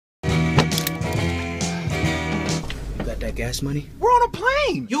that gas money? We're on a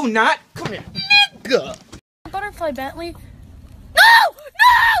plane! You not? Come here. Nigga! Butterfly Bentley. No!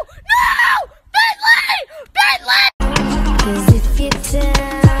 No! No! Bentley! Bentley!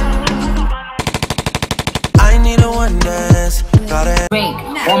 I need a one dance. Gotta break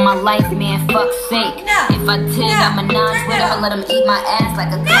all my life, man, fuck's sake. If I did, I'm a non-sweater. I'll let them eat my ass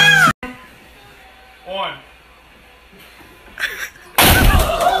like a duck. On.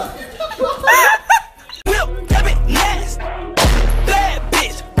 Will, damn it, last. Bad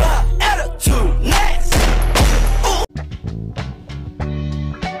bitch, attitude, last.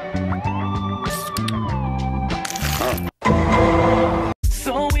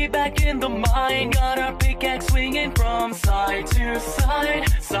 So we back in the mine, got our pickaxe swinging from side to side,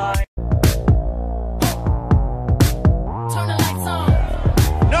 side. Turn the lights on.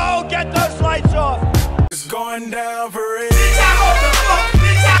 No, get those lights off! It's going down for real. Bitch, I hope the fuck,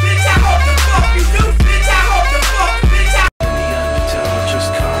 bitch, I hope the fuck you do. Bitch, I hope the fuck, bitch, I... The undertow, just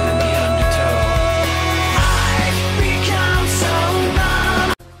caught in the undertow. I've become so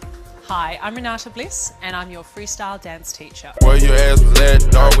numb. Hi, I'm Renata Bliss, and I'm your freestyle dance teacher. Where your ass was at,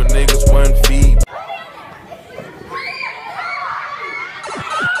 dog, with niggas one feet.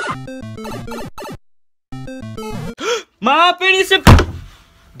 My finish it!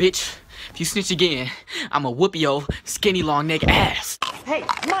 Bitch, if you snitch again, I'ma whoop your skinny long neck ass. Hey,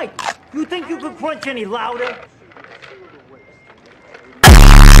 Mike, you think you could crunch any louder?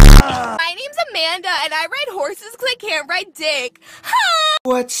 My name's Amanda, and I ride horses because I can't ride dick.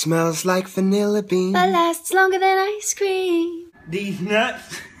 What smells like vanilla bean? But lasts longer than ice cream. These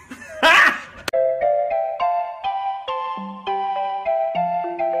nuts?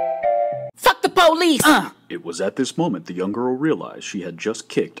 Fuck the police! It was at this moment the young girl realized she had just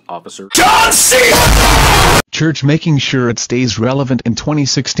kicked Officer John C. Church making sure it stays relevant in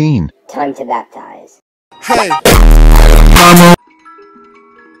 2016. Time to baptize. Hey.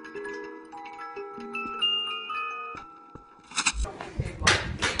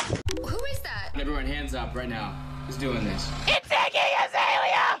 Who is that? Everyone hands up right now. Who's doing this? It's Iggy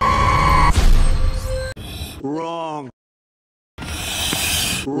Azalea! Wrong.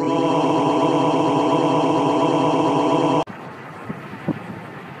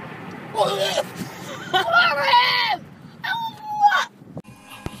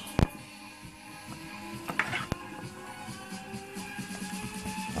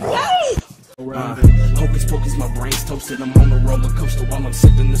 Hocus pocus, my brain's toasted. I'm on a roller coaster while I'm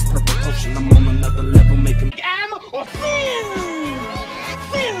sipping this purple potion. I'm on another level, making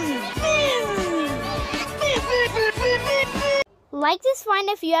Like this find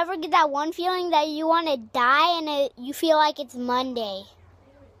if you ever get that one feeling that you want to die and you feel like it's Monday.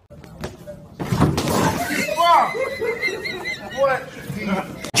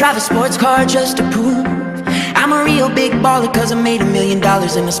 Drive a sports car just to prove I'm a real big baller, cause I made $1 million and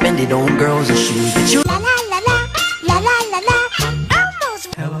I spend it on girls and shoes. But you La la la la, la la la la,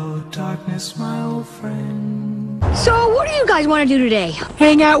 almost. hello darkness, my old friend. So, what do you guys want to do today?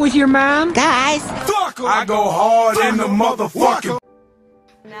 Hang out with your mom? Guys. I go hard in the motherfucker.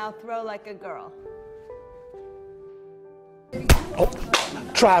 Now throw like a girl.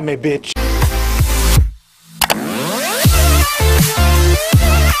 Try me, bitch.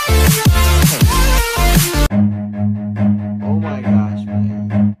 Oh my gosh,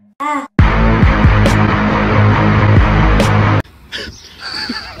 man.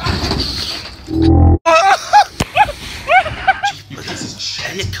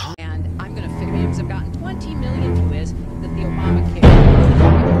 And I'm going to figure I've gotten 20 million viewers that the Obamacare.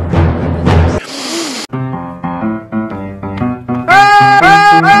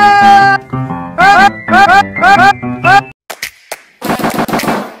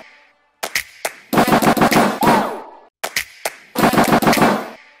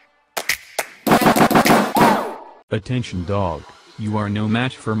 Attention dog, you are no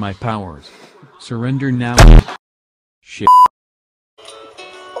match for my powers. Surrender now. Shit.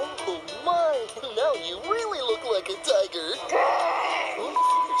 Oh my, now you really look like a tiger.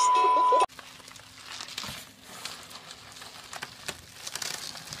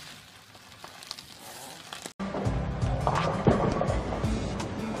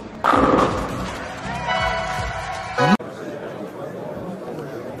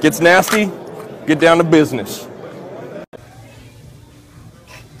 Gets nasty, get down to business.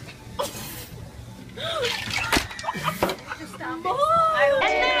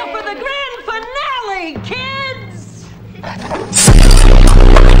 And now for the grand finale, kids!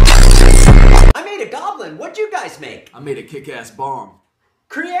 I made a goblin. What'd you guys make? I made a kick-ass bomb.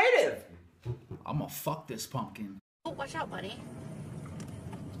 Creative. I'ma fuck this pumpkin. Oh, watch out, buddy.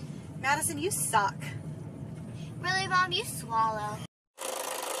 Madison, you suck. Really, Mom? You swallow.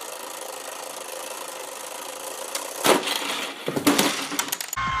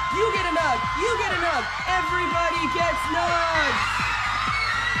 You get a nug! You get a nug! Everybody gets nugs!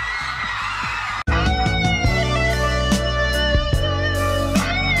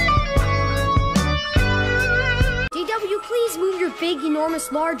 DW, please move your big,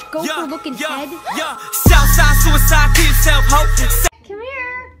 enormous, large, gopher-looking head. Yeah, Southside suicide, kill yourself, hope. Come here.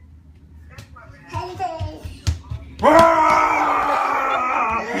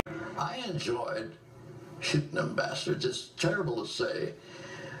 I enjoyed shooting them bastards. It's terrible to say,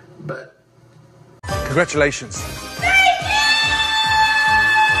 but... Congratulations.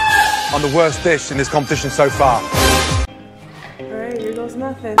 On the worst dish in this competition so far. Alright, here goes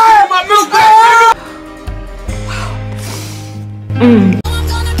nothing. Hey, my milk bag!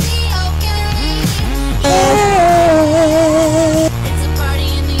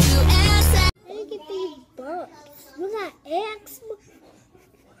 Look at these bugs. Look at eczema.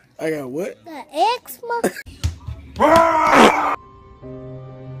 I got what? The eczema.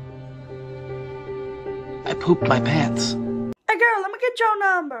 I pooped my pants. Hey girl, let me get your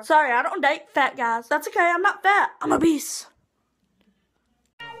number. Sorry, I don't date fat guys. That's okay, I'm not fat. I'm obese.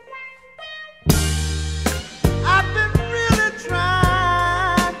 I've been really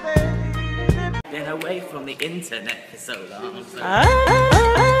trying, baby. Been away from the internet for so long. So.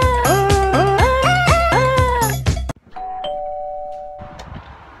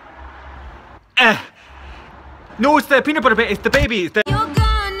 No, it's the peanut butter bit. It's the baby. It's the. You're gone and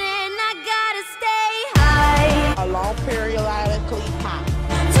I gotta stay high. A long periodically pop.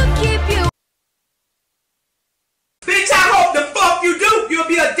 To keep you. Bitch, I hope the fuck you do. You'll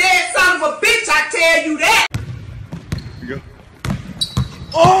be a dead son of a bitch, I tell you that. Here you go.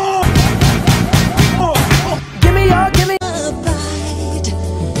 Oh! Give me your, give me.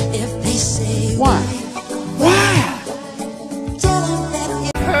 If they say Why? Why? tell them that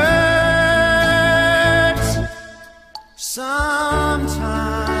it Hurts sometimes.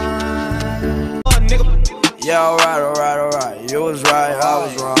 Yeah, alright. You was right, I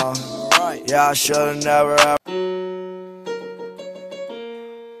was wrong. Yeah, I should've never ever.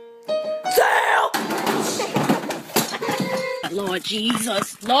 Lord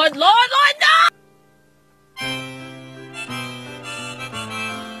Jesus. Lord, no!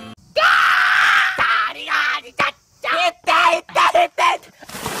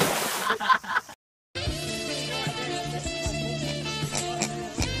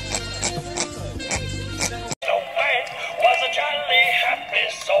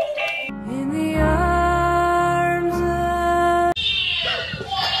 In the arms of...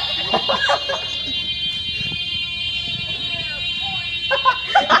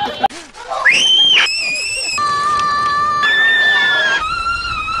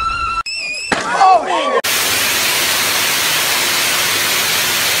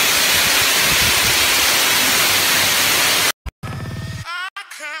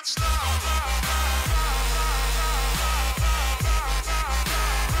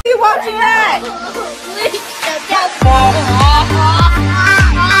 You watching that?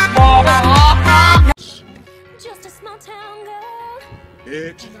 Just a small town girl.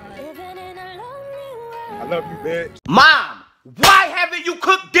 Bitch. Living in a lonely world. I love you, bitch. Mom, why haven't you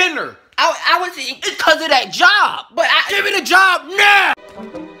cooked dinner? I was it's because of that job, but give me the job now.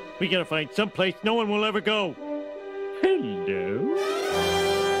 We gotta find someplace no one will ever go.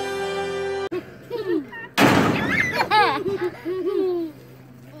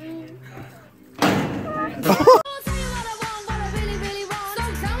 Hello?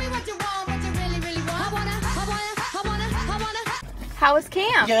 How was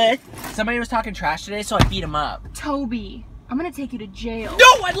camp? Good. Somebody was talking trash today, so I beat him up. Toby, I'm gonna take you to jail. No,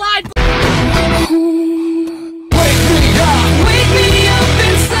 I lied!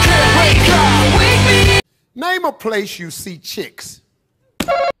 Name a place you see chicks.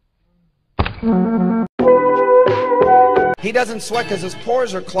 He doesn't sweat because his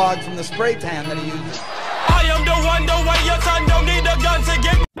pores are clogged from the spray tan that he uses. I am the one, the way your son don't need a gun to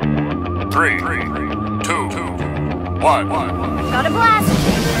get. 3, 2, 1. Got a blast.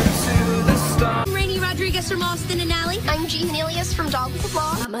 I'm Rainey Rodriguez from Austin and Alley. I'm G. Cornelius from Dog with the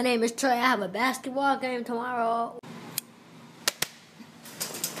Law. My name is Trey. I have a basketball game tomorrow.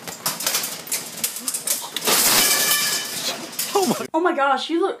 Oh my gosh,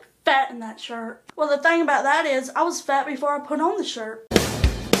 you look fat in that shirt. Well, the thing about that is, I was fat before I put on the shirt.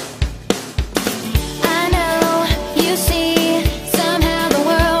 I know, you see, somehow the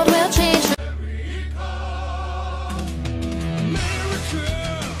world will change.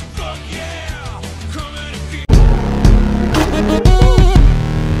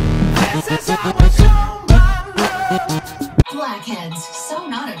 This is how it's on my road.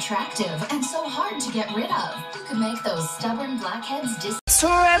 attractive and so hard to get rid of. You could make those stubborn blackheads It's a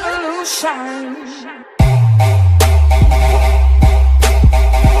revolution.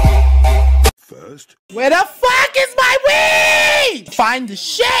 First. Where the fuck is my weed? Find the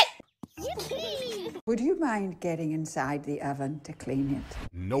shit! Would you mind getting inside the oven to clean it?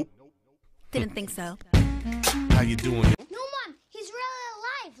 Nope. Didn't think so. How you doing? No, Mom, he's really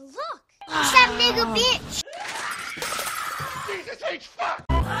alive. Look. It's that nigga bitch. Jesus H. Fuck!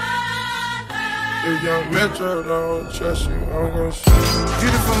 If young Metro don't trust you, I'm gonna shoot you.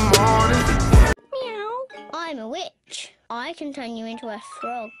 Beautiful morning. Meow. I'm a witch. I can turn you into a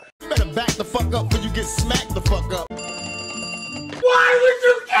frog. Better back the fuck up before you get smacked the fuck up. Why would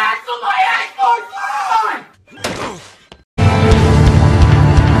you cancel my Xbox Live?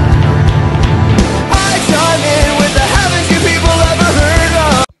 I chime in with the haven't you people ever heard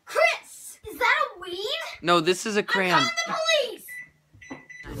of? Chris, is that a weed? No, this is a crayon. I'm calling the police.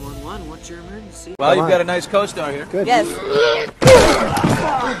 911, what's your emergency? Well, you've got a nice co-star here. Good. Yes.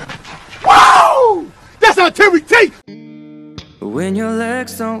 Whoa! That's not Terry Tate! When your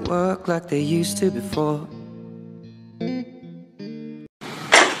legs don't work like they used to before.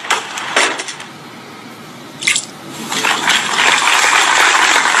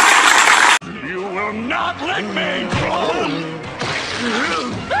 You will not let me go!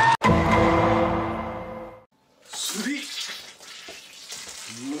 Sweet.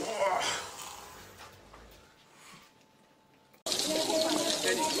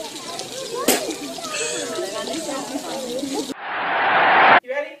 You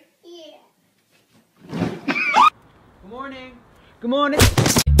ready? Yeah. Good morning. Good morning.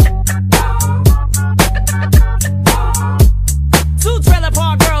 2 trailer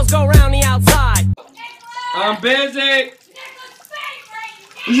park girls go round the outside. I'm busy.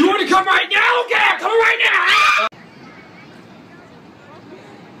 You want to come right now? Okay, come right now.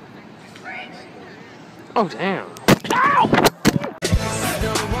 Oh, damn. Ow!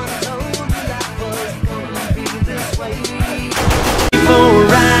 For a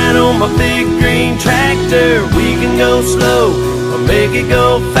ride on my big green tractor, we can go slow or make it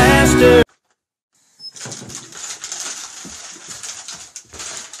go faster.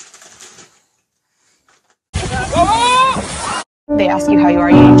 They ask you how you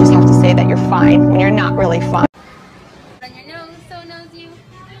are, you just have to say that you're fine when you're not really fine. On your nose, so knows you.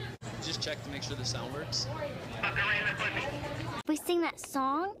 Just check to make sure the sound works. If we sing that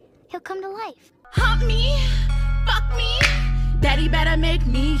song, he'll come to life. Hump me, fuck me, daddy better make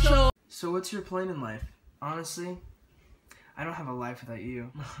me sure. So what's your plan in life? Honestly, I don't have a life without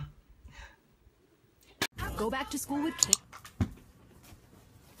you. Go back to school with Kate.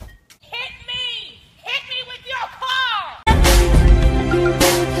 Hit me! Hit me with your car!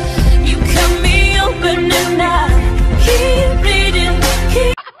 You cut me open and I keep bleeding.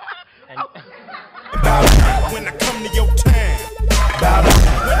 When I come to your town, when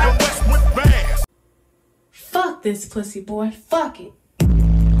the West went fast. Fuck this pussy boy. Fuck it.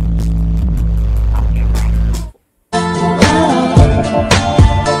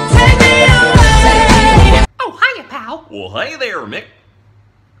 Oh, hiya, pal. Well, hey there, Mick.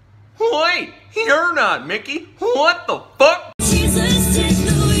 Wait, you're not Mickey. What the fuck? Jesus, take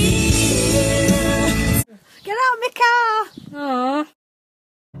the wheel. Get out of my car! Aww.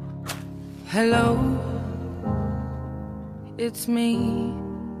 Hello, it's me.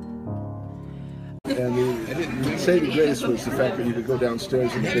 I mean, I didn't say the greatest was the fact that you could go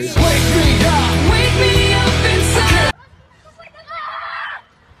downstairs in the basement. Wake me up inside.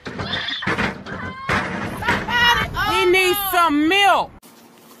 He needs some milk.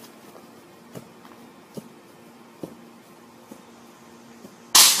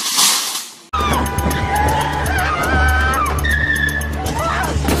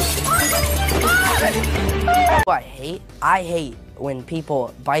 I hate when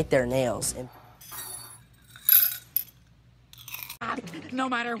people bite their nails. And No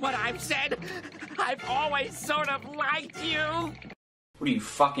matter what I've said, I've always sort of liked you. What are you,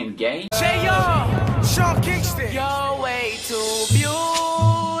 fucking gay? Say yo, Sean Kingston. You're way too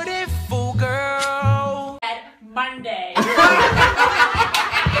beautiful, girl. Monday.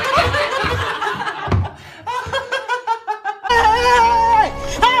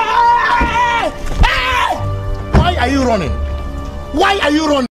 Why are you running? Why are you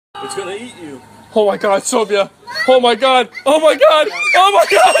running? It's gonna eat you. Oh my God, Sylvia. Oh my God. Oh my God. Oh my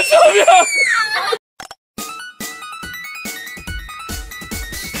God, Sylvia.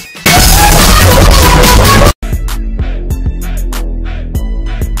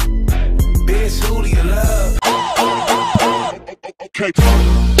 Bitch, who do you love? Okay.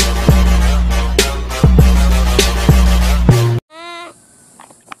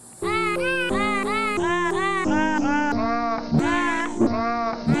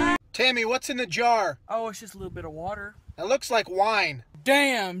 Sammy, what's in the jar? Oh, it's just a little bit of water. It looks like wine.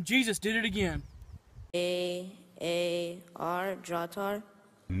 Damn, Jesus did it again. A-A-R, Dratar?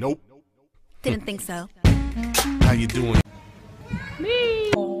 Nope. Didn't think so. How you doing?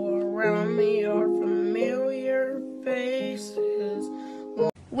 Me. All around me are familiar faces.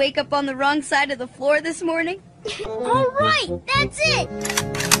 Wake up on the wrong side of the floor this morning? All right, that's it.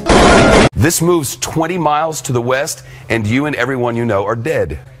 This moves 20 miles to the west, and you and everyone you know are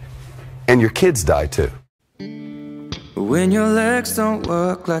dead. And your kids die too. When your legs don't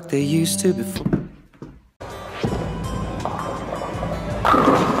work like they used to before.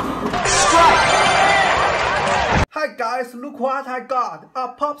 Hi guys, look what I got. A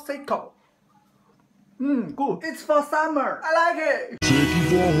popsicle. Good. It's for summer. I like it. Take you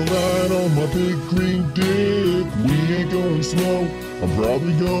for a ride on my big green dick. We ain't going slow. I'm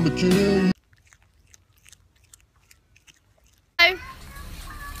probably gonna kill you.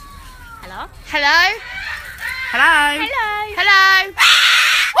 Hello? Hello? Hello? Hello?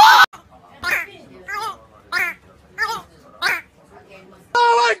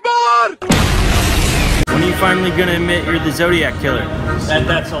 When are you finally gonna admit you're the Zodiac Killer?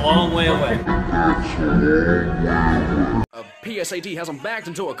 That's a long way away. PSAT has them backed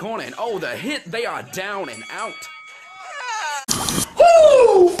into a corner, and oh, the hit, they are down and out.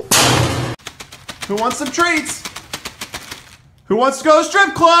 Woo! Who wants some treats? Who wants to go to the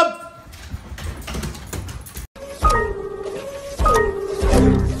strip club?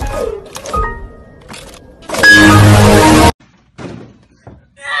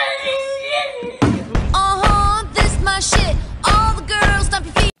 This my shit. All the girls, stomp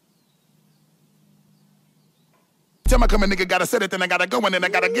your feet. Tell me, come a nigga gotta set it, then I gotta go, and then I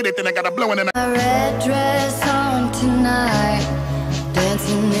gotta get it, then I gotta blow, and then A red dress on tonight,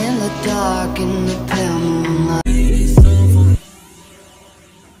 dancing in the dark in the pale moonlight.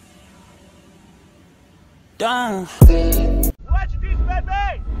 Done. Watch this,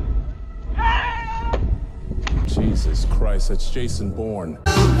 baby! Jesus Christ, that's Jason Bourne.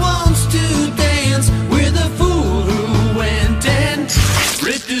 Who wants to dance with a fool who went and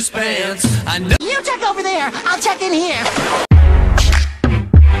ripped his pants? I know. You check over there, I'll check in here.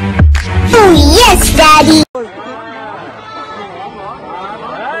 Oh, yes, Daddy.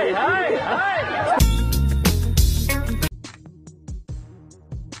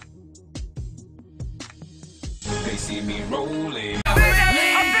 They see me rolling.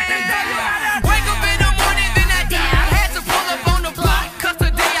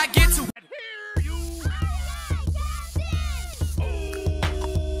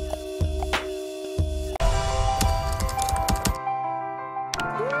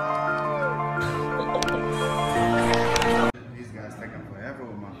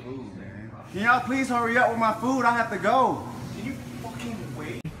 Can y'all please hurry up with my food? I have to go. Can you fucking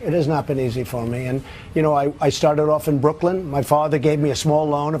wait? It has not been easy for me. And, you know, I started off in Brooklyn. My father gave me a small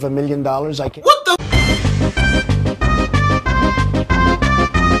loan of $1 million. What the?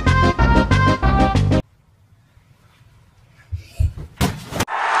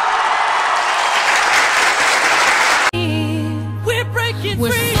 We're breaking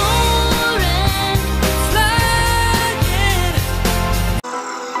free.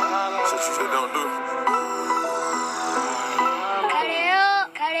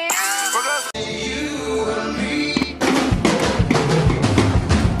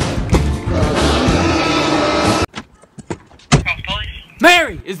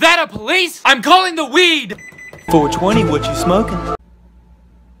 Mary, is that a police? I'm calling the weed! 420, what you smoking?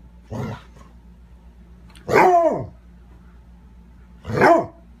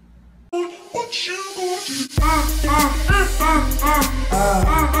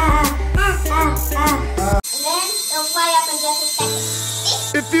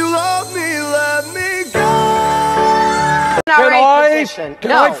 If you love me, let me go.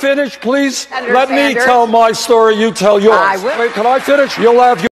 Can I finish, please? Senator Let me Sanders. tell my story, you tell yours. I will. Wait, can I finish? You'll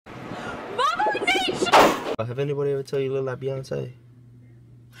have your... Have anybody ever tell you you look like Beyonce?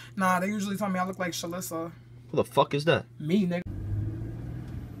 Nah, they usually tell me I look like Shalissa. Who the fuck is that? Me, nigga.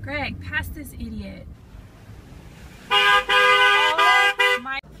 Greg, pass this idiot.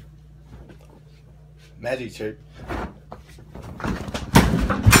 Magic trick.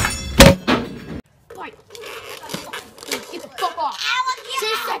 Get the fuck off.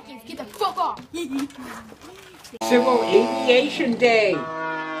 6 seconds. Get the fuck off. Civil Aviation Day. You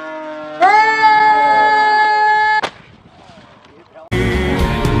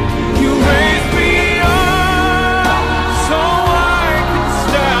raise me up so I can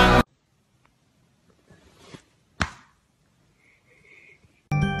stand.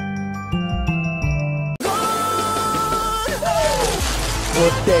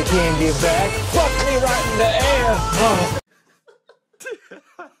 Put that candy give back. Fuck me right in the air. Oh.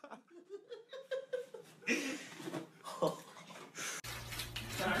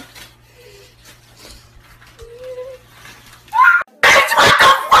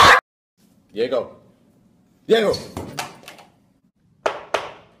 Diego. Diego.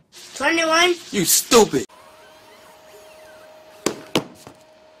 21. You stupid.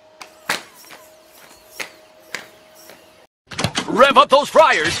 Rev up those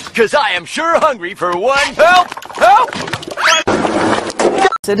fryers, cause I am sure hungry for one. Help! Help!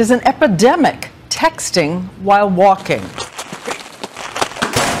 It is an epidemic, texting while walking.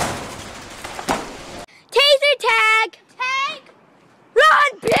 Taser tag! Tag!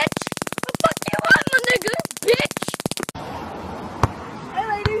 Run, bitch! The fuck you want, my nigga, bitch? Hey,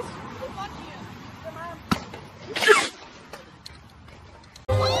 ladies!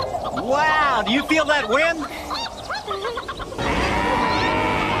 Wow, do you feel that wind?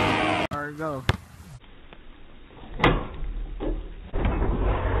 Alright, go.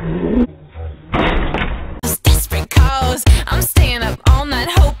 Desperate cause I'm staying up all night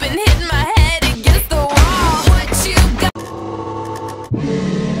hoping, hitting my head against the wall. What you got?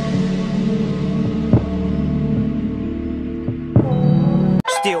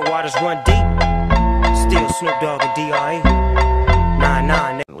 Still waters run deep. Still Snoop Dogg and D.R.E.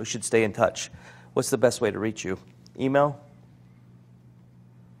 9-9. We should stay in touch. What's the best way to reach you? Email?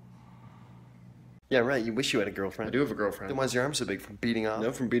 Yeah, right. You wish you had a girlfriend. I do have a girlfriend. Then why is your arm so big? From beating off?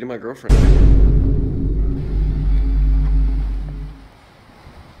 No, from beating my girlfriend.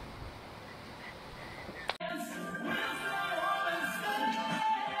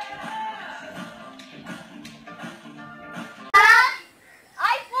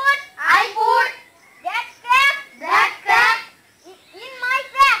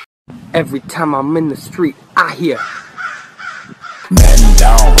 Every time I'm in the street, I hear Man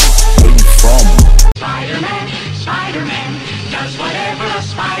down, where you from? Spider-Man, Spider-Man, does whatever a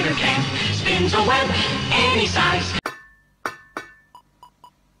spider can. Spins a web any size.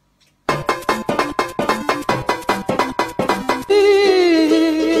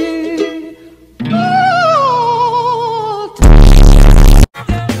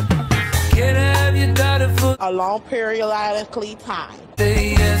 A long periodically time.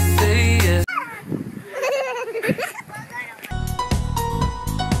 Say yes, say yes.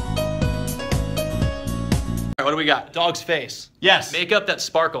 Alright, what do we got? Dog's face. Yes. Makeup that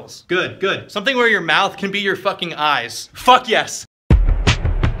sparkles. Good, good. Something where your mouth can be your fucking eyes. Fuck yes. I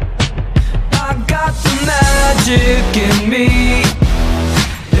got the magic in me.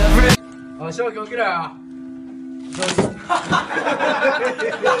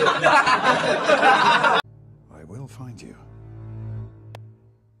 I will find you.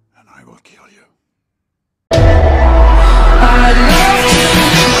 And I will kill you. How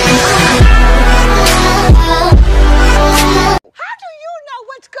do you know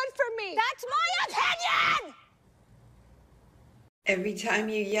what's good for me? That's my opinion! Every time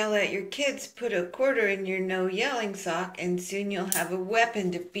you yell at your kids, put a quarter in your no yelling sock, and soon you'll have a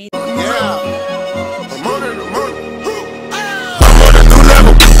weapon to beat.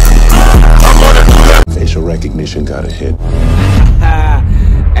 Facial recognition got a hit.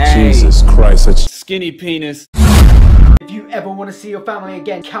 Hey. Jesus Christ, that's Skinny penis. If you ever want to see your family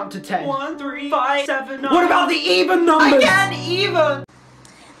again, count to 10. 1, 3, 5, 7, 9. What about the even numbers? Again, even.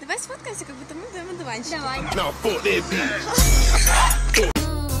 Давай сфоткаемся, как будто мы вдвоем одуванчики. Давай. Now fuck that bitch.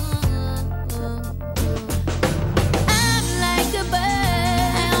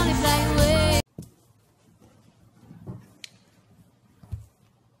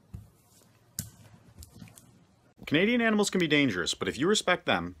 Canadian animals can be dangerous, but if you respect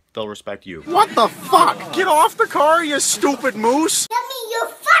them, they'll respect you. What the fuck? Get off the car, you stupid moose! Give me your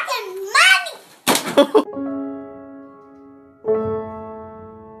fucking money!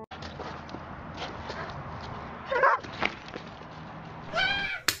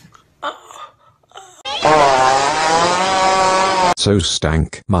 so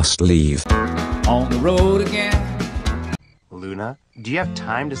stank, must leave. On the road again. Luna, do you have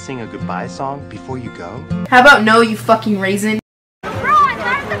time to sing a goodbye song before you go? How about no, you fucking raisin? Hey,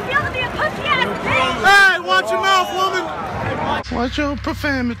 watch your mouth, woman! Watch your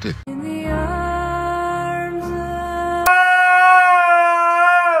profanity.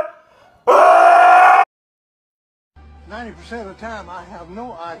 90% of the time, I have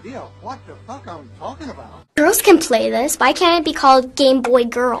no idea what the fuck I'm talking about. Girls can play this. Why can't it be called Game Boy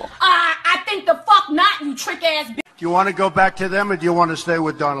Girl? I think the fuck not, you trick ass bitch. Do you want to go back to them or do you want to stay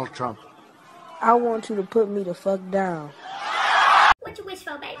with Donald Trump? I want you to put me the fuck down. What you wish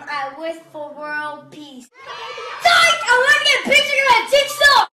for, baby? I wish for world peace. Psych! I want to get a picture of that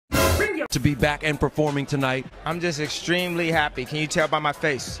TikTok! to be back and performing tonight. I'm just extremely happy. Can you tell by my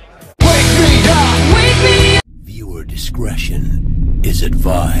face? Viewer discretion is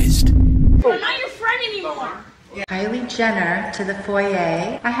advised. I'm not your friend anymore. Kylie Jenner to the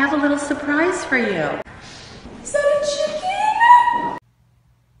foyer. I have a little surprise for you. Is that a chicken?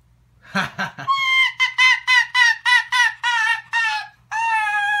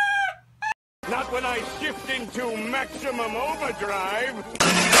 Not when I shift into maximum overdrive.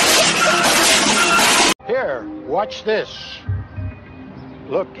 Here, watch this.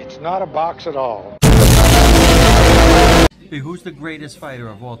 Look, it's not a box at all. Hey, who's the greatest fighter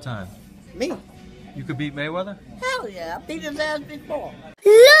of all time? Me. You could beat Mayweather? Hell yeah, I beat his ass before.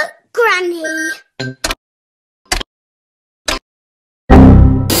 Look, Granny.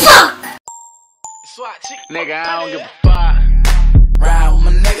 Nigga, I don't give a fuck. Ride with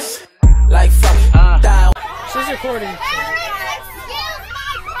my niggas like fuck down. She's recording.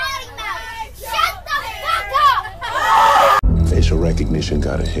 Shut the fuck up! Facial recognition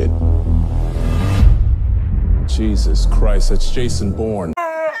got a hit. Jesus Christ, that's Jason Bourne.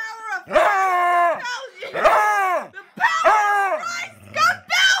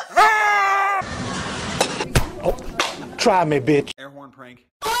 Oh, try me, bitch. Air horn prank.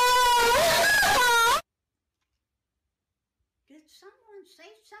 Did someone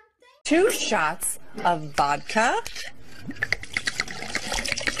say something? 2 shots of vodka.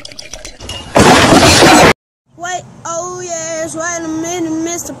 Wait, oh yes, wait a minute,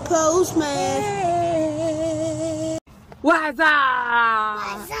 Mr. Postman. What's up?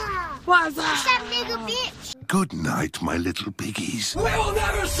 What's up? What's up, nigga, bitch? Good night, my little piggies. We will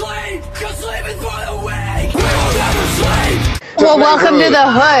never sleep, cause sleeping for the weak. We will never sleep. Well, welcome to the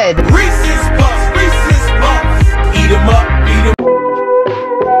hood. Reese's Puffs, eat 'em up, beat 'em.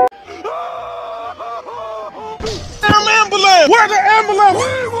 Ambulance! Where's the ambulance?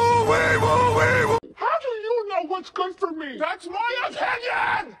 How do you know what's good for me? That's my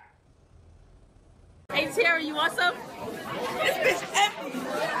opinion! Hey Terry, you want some? This bitch empty.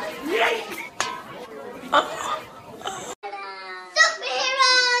 Superhero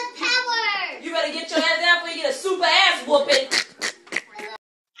power! You better get your ass down before you get a super ass whooping.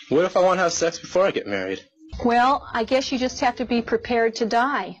 What if I want to have sex before I get married? Well, I guess you just have to be prepared to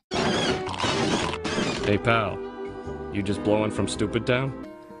die. Hey pal, you just blowing from Stupid Town?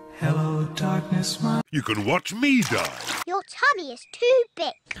 Hello, darkness, my. You can watch me die. Your tummy is too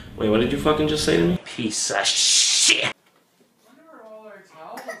big. Wait, what did you fucking just say to me? Piece of shit.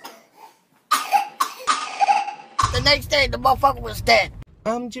 The next day, the motherfucker was dead.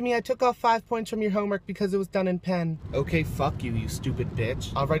 Jimmy, I took off 5 points from your homework because it was done in pen. Okay, fuck you, you stupid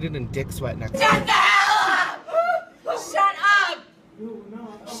bitch. I'll write it in dick sweat next time. Shut the hell up! Shut up!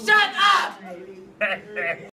 Shut up!